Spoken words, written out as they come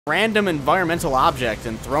random environmental object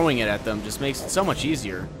and throwing it at them just makes it so much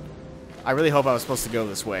easier. I really hope I was supposed to go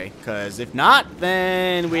this way, because if not,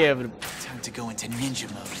 then we have time to go into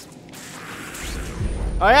ninja mode.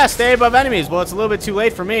 Oh yeah, stay above enemies. Well, it's a little bit too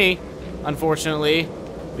late for me, unfortunately,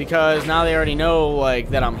 because now they already know like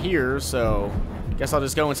that I'm here. So, guess I'll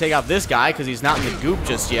just go and take out this guy because he's not in the goop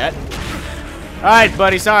just yet. All right,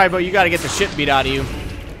 buddy. Sorry, but you got to get the shit beat out of you,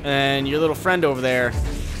 and your little friend over there.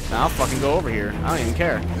 Now I'll fucking go over here. I don't even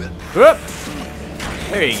care. Whoop.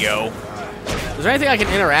 There you go. Is there anything I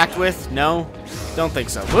can interact with? No? Don't think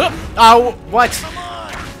so. Whoop. Oh, what?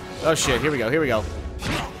 Oh, shit. Here we go. Here we go.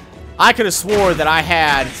 I could have swore that I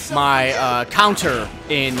had my counter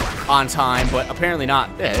in on time, but apparently not.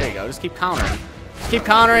 Yeah, there you go. Just keep countering. Just keep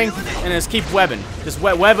countering, and just keep webbing. Just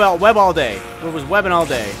web all day. It was webbing all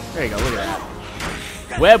day. There you go. Look at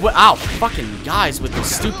that. Web. Ow. Fucking guys with the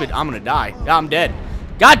stupid. I'm gonna die. Yeah, I'm dead.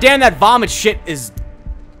 God damn, that vomit shit is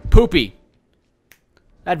poopy.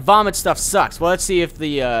 That vomit stuff sucks. Well, let's see if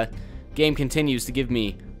the game continues to give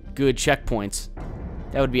me good checkpoints.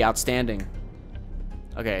 That would be outstanding.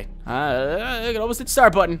 Okay. I can almost hit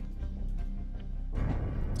start button.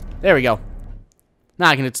 There we go. Now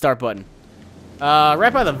I can hit start button.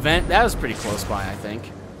 Right by the vent. That was pretty close by, I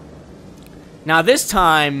think. Now this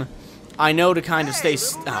time, I know to kind of stay...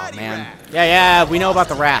 Oh, man. Yeah, we know about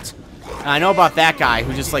the rat. And I know about that guy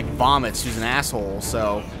who just, like, vomits, who's an asshole,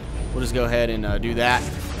 so we'll just go ahead and do that.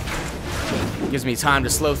 Gives me time to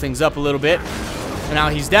slow things up a little bit. And now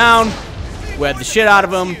he's down. Web the shit out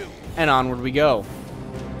of him, and onward we go.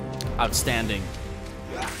 Outstanding.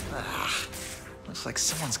 Looks like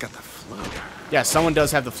someone's got the flu. Yeah, someone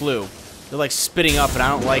does have the flu. They're, like, spitting up, and I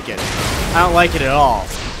don't like it. I don't like it at all.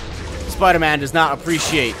 Spider-Man does not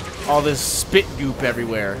appreciate all this spit goop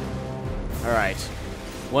everywhere. Alright.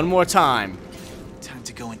 One more time. Time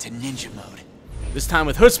to go into ninja mode. This time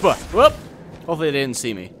with chutzpah. Whoop. Hopefully they didn't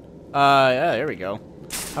see me. Yeah, there we go.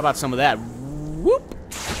 How about some of that? Whoop.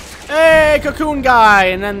 Hey, cocoon guy!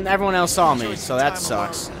 And then everyone else saw me, so that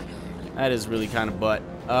sucks. That is really kind of butt.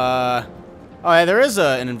 Oh yeah, there is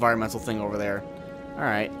an environmental thing over there.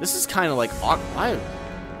 Alright. This is kind of like I'm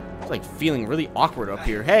like feeling really awkward up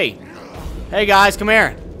here. Hey! Hey guys, come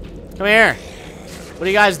here! Come here! What are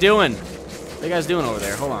you guys doing? What are you guys doing over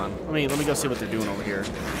there? Hold on. Let me go see what they're doing over here.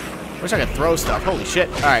 Wish I could throw stuff. Holy shit.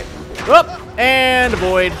 Alright. Whoop! And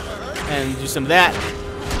avoid. And do some of that.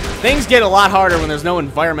 Things get a lot harder when there's no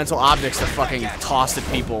environmental objects to fucking toss at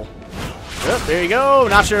people. Yep, there you go.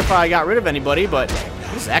 Not sure if I got rid of anybody, but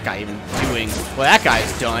what is that guy even doing? Well, that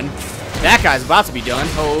guy's done. That guy's about to be done.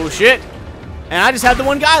 Oh, shit. And I just had the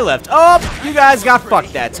one guy left. Oh, you guys got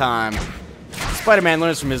fucked that time. Spider-Man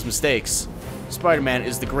learns from his mistakes. Spider-Man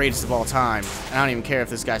is the greatest of all time. And I don't even care if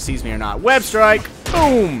this guy sees me or not. Web strike.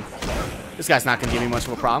 Boom. This guy's not going to give me much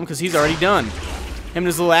of a problem because he's already done. Him and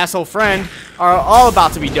his little asshole friend are all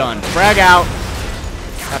about to be done. Frag out.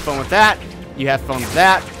 Have fun with that. You have fun with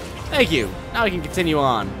that. Thank you. Now we can continue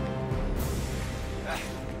on.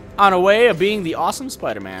 On a way of being the awesome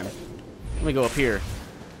Spider-Man. Let me go up here.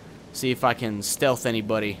 See if I can stealth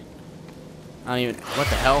anybody. I don't even... What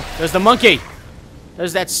the hell? There's the monkey!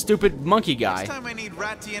 There's that stupid monkey guy. Next time I need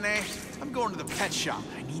rat DNA, I'm going to the pet shop.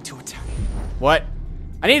 I need to attack. What?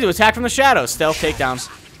 I need to attack from the shadows. Stealth takedowns.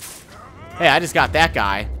 Hey, I just got that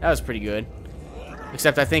guy. That was pretty good.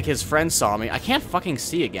 Except I think his friend saw me. I can't fucking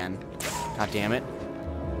see again. God damn it.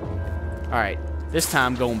 Alright. This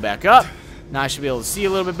time going back up. Now I should be able to see a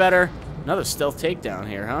little bit better. Another stealth takedown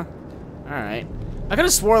here, huh? Alright. I could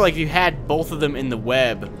have swore like if you had both of them in the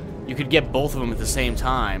web, you could get both of them at the same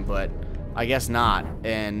time, but I guess not.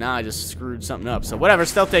 And now I just screwed something up. So whatever,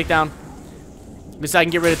 stealth takedown. At least I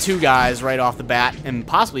can get rid of two guys right off the bat, and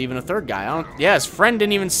possibly even a third guy. Yeah, his friend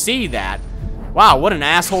didn't even see that. Wow, what an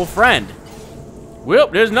asshole friend.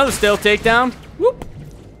 Whoop, there's another stealth takedown. Whoop.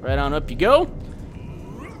 Right on up you go.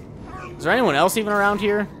 Is there anyone else even around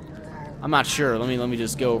here? I'm not sure. Let me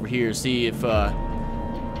just go over here, see if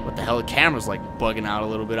what the hell, the camera's like bugging out a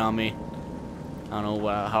little bit on me. I don't know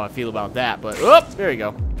how I feel about that, but whoop, there you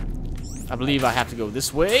go. I believe I have to go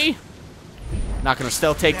this way. Not gonna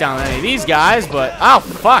stealth take down any of these guys, but oh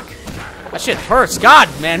fuck, that shit hurts. God,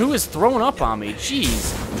 man, who is throwing up on me?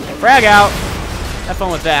 Jeez. Frag out. Have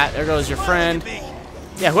fun with that. There goes your friend.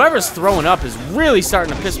 Yeah, whoever's throwing up is really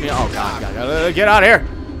starting to piss me off. Oh god, get out of here.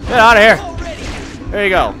 Get out of here. There you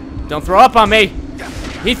go. Don't throw up on me.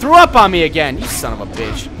 He threw up on me again. You son of a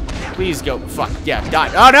bitch. Please go. Fuck. Yeah, die.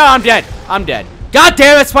 Oh no, I'm dead. I'm dead. God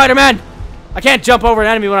damn it, Spider-Man. I can't jump over an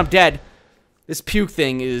enemy when I'm dead. This puke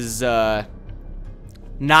thing is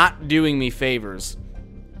not doing me favors.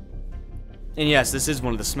 And yes, this is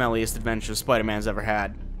one of the smelliest adventures Spider-Man's ever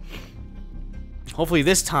had. Hopefully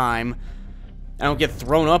this time I don't get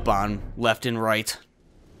thrown up on left and right.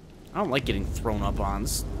 I don't like getting thrown up on.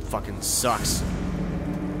 This fucking sucks.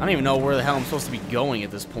 I don't even know where the hell I'm supposed to be going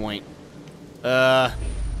at this point. Not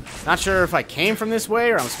sure if I came from this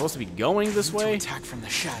way or I'm supposed to be going this way. Attack from the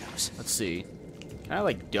shadows. Let's see. Can I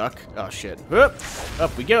like duck? Oh shit. Whoop!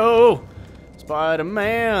 Up we go!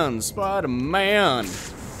 Spider-Man! Spider-Man!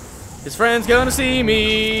 His friend's gonna see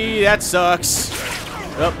me! That sucks!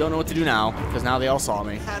 Oh, don't know what to do now, because now they all saw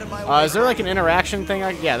me. Is there like an interaction thing?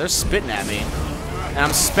 Yeah, they're spitting at me. And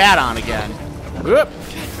I'm spat on again. Whoop!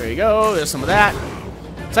 There you go, there's some of that.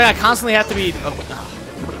 It's like I constantly have to be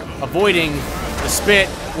avoiding the spit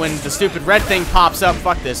when the stupid red thing pops up.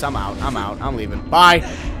 Fuck this, I'm out, I'm leaving. Bye!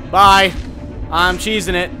 Bye! I'm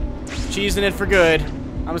cheesing it. Cheesing it for good.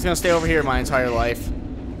 I'm just gonna stay over here my entire life.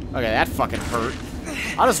 Okay, that fucking hurt.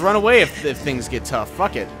 I'll just run away if things get tough.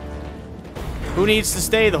 Fuck it. Who needs to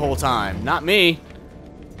stay the whole time? Not me.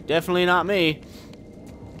 Definitely not me.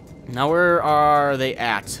 Now where are they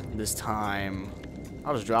at this time?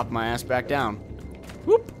 I'll just drop my ass back down.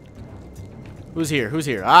 Whoop. Who's here? Who's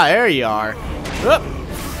here? Ah, there you are. Whoop.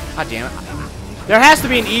 God damn it. There has to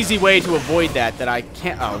be an easy way to avoid that I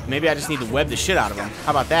can't. Oh, maybe I just need to web the shit out of them.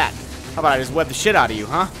 How about that? How about I just web the shit out of you,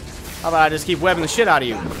 huh? How about I just keep webbing the shit out of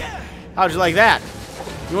you? How'd you like that?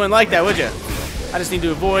 You wouldn't like that, would you? I just need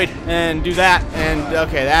to avoid and do that, and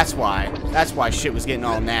okay, that's why. That's why shit was getting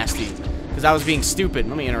all nasty. Because I was being stupid.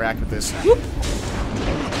 Let me interact with this. Whoop.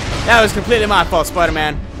 That was completely my fault,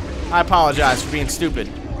 Spider-Man. I apologize for being stupid.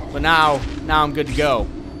 But now I'm good to go.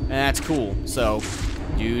 And that's cool. So,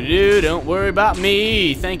 don't worry about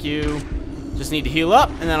me. Thank you. Just need to heal up,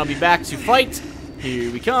 and then I'll be back to fight.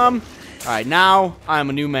 Here we come. Alright, now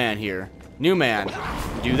I'm a new man here. New man.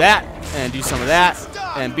 Do that, and do some of that,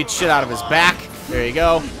 and beat the shit out of his back. There you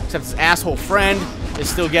go. Except his asshole friend is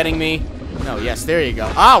still getting me. No, yes, there you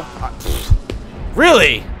go. Ow!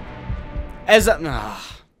 Really?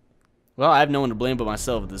 Well, I have no one to blame but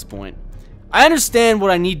myself at this point. I understand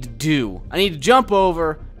what I need to do. I need to jump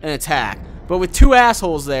over and attack. But with two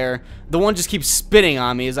assholes there, the one just keeps spitting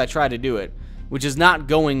on me as I try to do it, which is not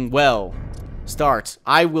going well. Start.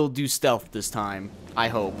 I will do stealth this time. I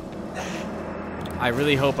hope. I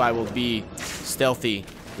really hope I will be stealthy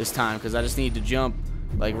this time, because I just need to jump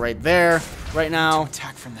like right there, right now,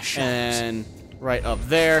 attack from the shadows. And right up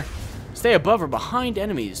there. Stay above or behind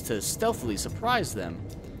enemies to stealthily surprise them.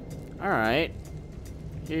 Alright.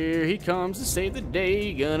 Here he comes to save the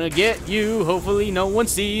day. Gonna get you. Hopefully no one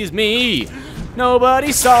sees me.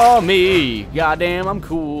 Nobody saw me. Goddamn, I'm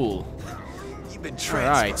cool. You've been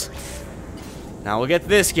Alright. Now we'll get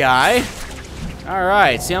this guy.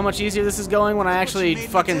 Alright, see how much easier this is going when I actually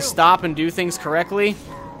fucking stop and do things correctly?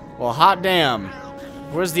 Well, hot damn.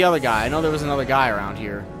 Where's the other guy? I know there was another guy around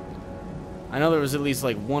here. I know there was at least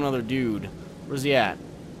like one other dude. Where's he at?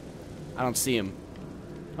 I don't see him.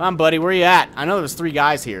 Come on, buddy, where you at? I know there was 3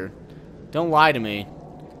 guys here. Don't lie to me.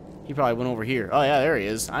 He probably went over here. Oh yeah, there he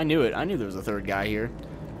is. I knew it. I knew there was a 3rd guy here.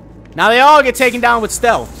 Now they all get taken down with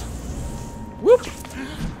stealth. Whoop.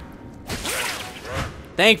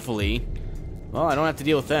 Thankfully, well, I don't have to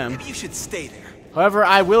deal with them. Maybe you should stay there. However,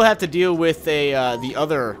 I will have to deal with the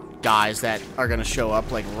other guys that are gonna show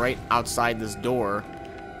up like right outside this door.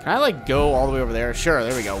 Can I like go all the way over there? Sure,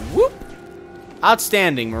 there we go. Whoop!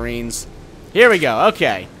 Outstanding, Marines. Here we go.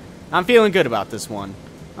 Okay, I'm feeling good about this one.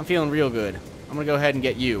 I'm feeling real good. I'm gonna go ahead and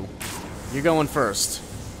get you. You're going first.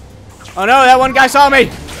 Oh no, that one guy saw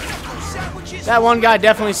me. That one guy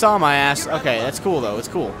definitely saw my ass. Okay, that's cool though. It's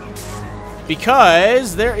cool.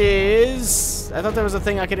 Because there is... I thought there was a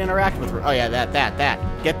thing I could interact with. Oh yeah,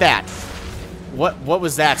 that. Get that. What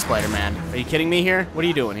was that, Spider-Man? Are you kidding me here? What are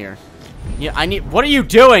you doing here? Yeah, what are you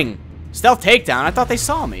doing? Stealth takedown? I thought they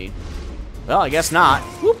saw me. Well, I guess not.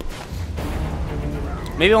 Whoop.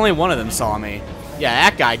 Maybe only one of them saw me. Yeah,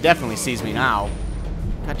 that guy definitely sees me now.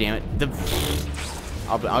 God damn it.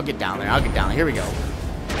 I'll get down there. I'll get down there. Here we go.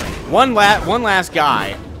 One last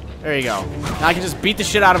guy. There you go. Now I can just beat the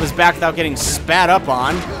shit out of his back without getting spat up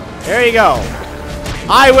on. There you go.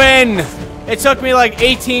 I win! It took me like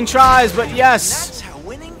 18 tries, but yes. That's how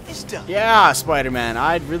winning is done. Yeah, Spider-Man.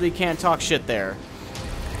 I really can't talk shit there.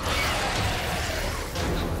 I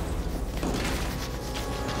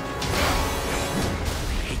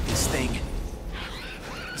hate this thing.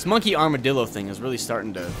 This monkey armadillo thing is really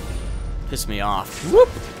starting to piss me off. Whoop!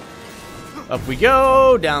 Up we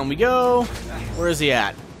go, down we go. Where is he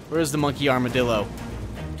at? Where's the monkey armadillo?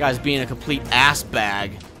 Guy's being a complete ass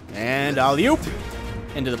bag. And alley-oop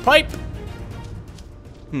into the pipe.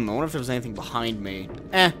 I wonder if there was anything behind me.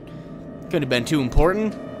 Couldn't have been too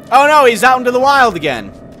important. Oh no, he's out into the wild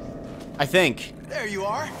again. I think. There you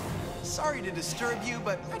are. Sorry to disturb you,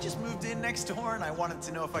 but I just moved in next door and I wanted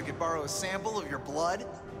to know if I could borrow a sample of your blood.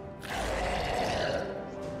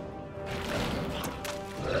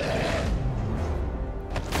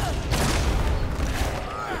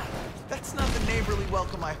 That's not the neighborly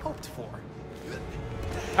welcome I hoped for.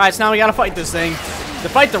 Alright, so now we gotta fight this thing. To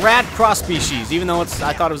fight the rat cross species, even though I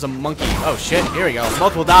thought it was a monkey. Oh shit, here we go.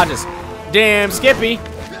 Multiple dodges. Damn, Skippy.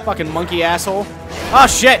 Fucking monkey asshole. Oh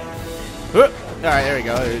shit. Alright, there we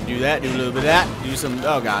go. Do that, do a little bit of that. Do some,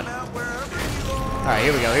 oh god. Alright,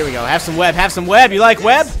 here we go, here we go. Have some web, have some web. You like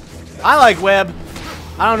web? I like web.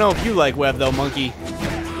 I don't know if you like web though, monkey.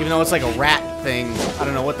 Even though it's like a rat thing. I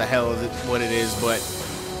don't know what the hell is it, what it is, but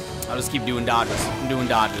I'll just keep doing dodges. I'm doing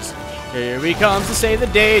dodges. Here he comes to save the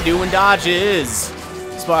day, doing dodges.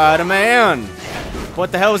 Spider-Man.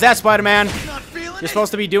 What the hell was that, Spider-Man? You're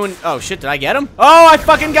supposed to be doing... Oh, shit, did I get him? Oh, I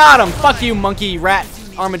fucking got him! Fuck you, monkey, rat,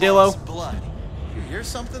 armadillo. Blood. You hear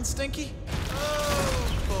something, Stinky?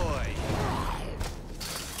 Oh, boy.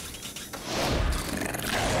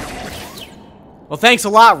 Well, thanks a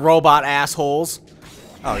lot, robot assholes.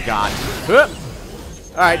 Oh, God.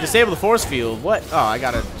 Alright, disable the force field. What? Oh, I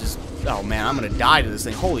gotta just... Oh, man, I'm gonna die to this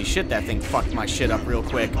thing. Holy shit, that thing fucked my shit up real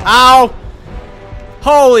quick. Ow!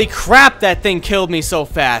 Holy crap, that thing killed me so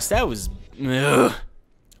fast. That was... Ugh.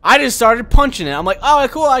 I just started punching it. I'm like, oh,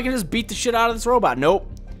 cool, I can just beat the shit out of this robot. Nope.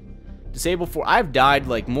 Disable for... I've died,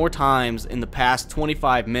 like, more times in the past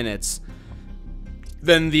 25 minutes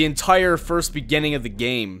than the entire first beginning of the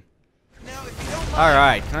game.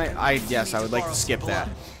 Alright, yes, I would like to skip that.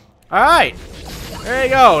 Alright. There you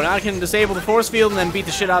go. Now I can disable the force field and then beat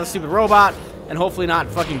the shit out of the stupid robot. And hopefully not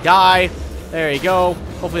fucking die. There you go.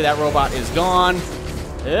 Hopefully that robot is gone.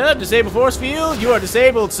 Disable force field. You are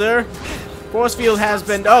disabled, sir. Force field has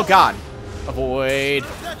been... Oh, God. Avoid.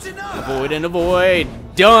 Avoid and avoid.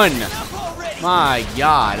 Done. My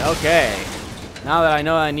God. Okay. Now that I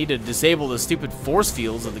know I need to disable the stupid force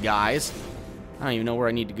fields of the guys, I don't even know where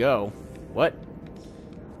I need to go. What?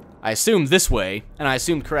 I assumed this way, and I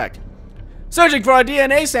assumed correct. Searching for a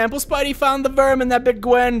DNA sample, Spidey found the vermin that bit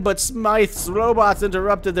Gwen, but Smythe's robots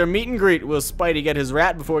interrupted their meet and greet. Will Spidey get his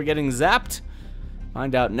rat before getting zapped?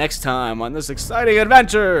 Find out next time on this exciting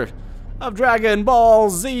adventure of Dragon Ball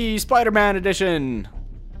Z Spider-Man Edition.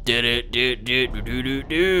 I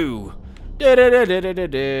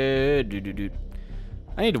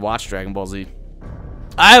need to watch Dragon Ball Z.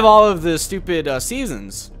 I have all of the stupid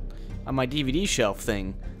seasons on my DVD shelf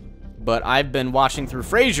thing, but I've been watching through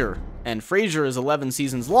Frasier. And Frasier is 11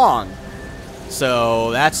 seasons long. So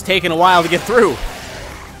that's taken a while to get through.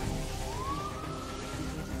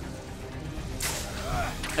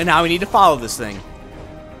 And now we need to follow this thing.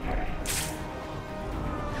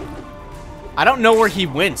 I don't know where he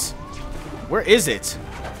went. Where is it?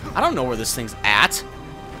 I don't know where this thing's at.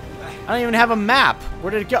 I don't even have a map. Where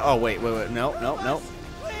did it go? Oh, wait. No.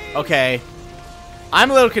 Okay. I'm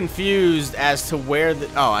a little confused as to where the...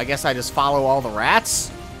 Oh, I guess I just follow all the rats?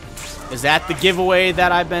 Is that the giveaway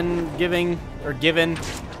that I've been giving, or given?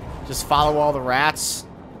 Just follow all the rats?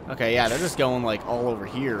 Okay, yeah, they're just going, like, all over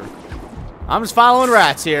here. I'm just following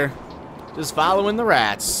rats here. Just following the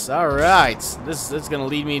rats. Alright. This is gonna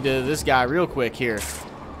lead me to this guy real quick here.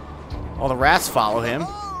 All the rats follow him.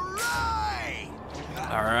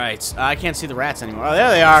 Alright. I can't see the rats anymore. Oh, there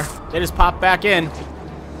they are. They just popped back in.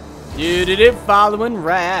 Following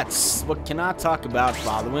rats. What can I talk about?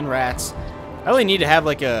 Following rats. I really need to have,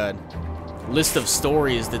 like, a list of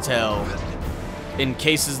stories to tell in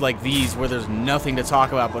cases like these where there's nothing to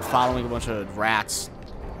talk about but following a bunch of rats.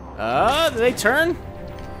 Did they turn?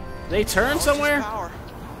 Did they turn somewhere?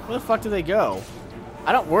 Where the fuck did they go?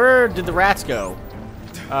 Where did the rats go?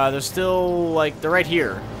 They're still, like, they're right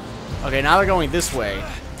here. Okay, now they're going this way.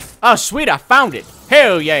 Oh, sweet, I found it.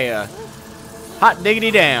 Hell yeah. Hot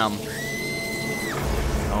diggity damn.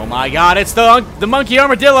 Oh my God, it's the monkey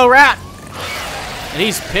armadillo rat. And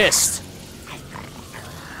he's pissed.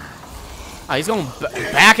 Oh, he's going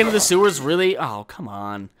back into the sewers, really? Oh, come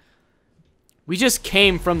on. We just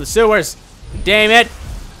came from the sewers. Damn it.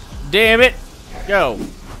 Damn it. Go.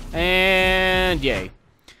 And yay.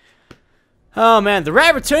 Oh, man. The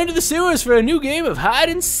rat returned to the sewers for a new game of hide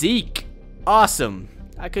and seek. Awesome.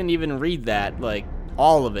 I couldn't even read that, like,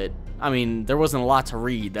 all of it. I mean, there wasn't a lot to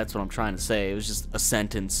read. That's what I'm trying to say. It was just a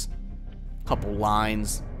sentence. A couple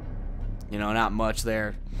lines. You know, not much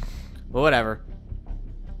there. But whatever.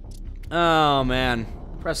 Oh, man.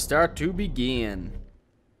 Press start to begin.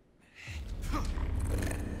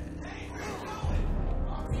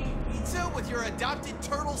 Pizza with your adopted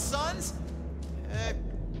turtle sons?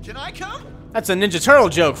 Can I come? That's a Ninja Turtle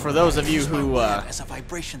joke for those of you who As a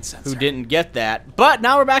vibration sensor. didn't get that. But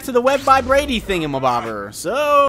now we're back to the Web by Brady thingamabobber. So